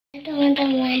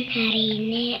Teman-teman, hari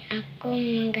ini aku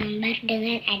menggambar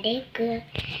dengan adikku.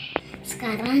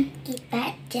 Sekarang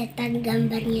kita cetak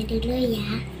gambarnya dulu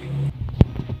ya.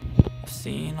 I've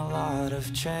seen a lot of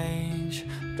change,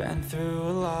 been through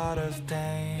a lot of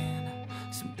pain.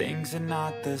 Some things are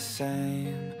not the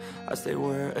same as they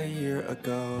were a year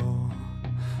ago,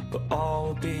 but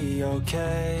all will be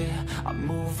okay. I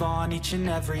move on each and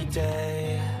every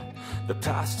day. The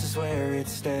past is where it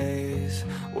stays,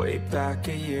 way back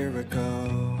a year ago.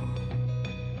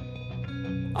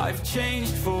 I've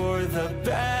changed for the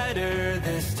better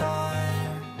this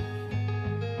time.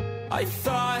 I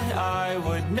thought I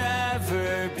would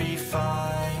never be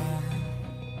fine.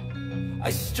 I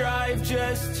strive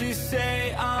just to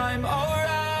say I'm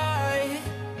alright,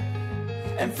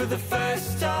 and for the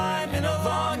first time in a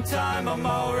long time I'm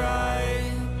alright.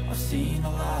 I've seen a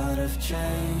lot of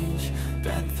change,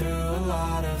 been through a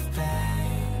lot of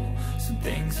pain. Some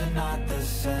things are not the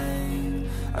same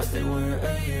as they were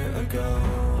a year ago,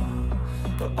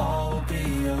 but all will be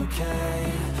okay.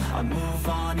 I move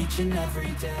on each and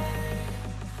every day.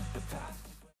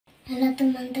 Halo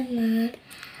teman-teman,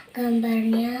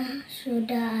 gambarnya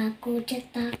sudah aku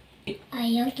cetak.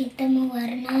 Ayo kita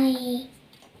mewarnai.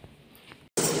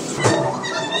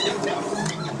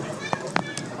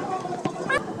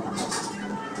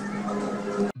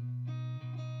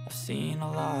 Seen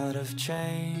a lot of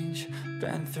change,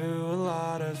 been through a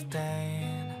lot of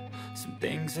pain. Some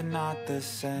things are not the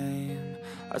same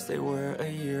as they were a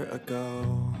year ago,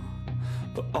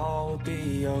 but all will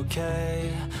be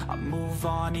okay. I move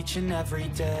on each and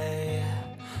every day.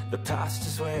 The past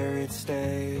is where it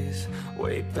stays,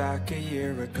 way back a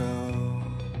year ago.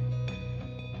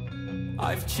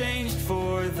 I've changed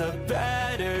for the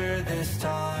better this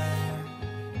time.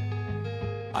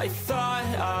 I thought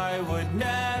I would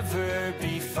never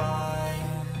be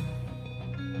fine.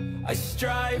 I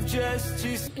strive just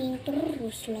to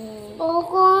Terus lah.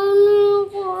 Pokoknya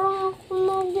kurang aku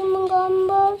lagi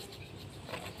menggambar.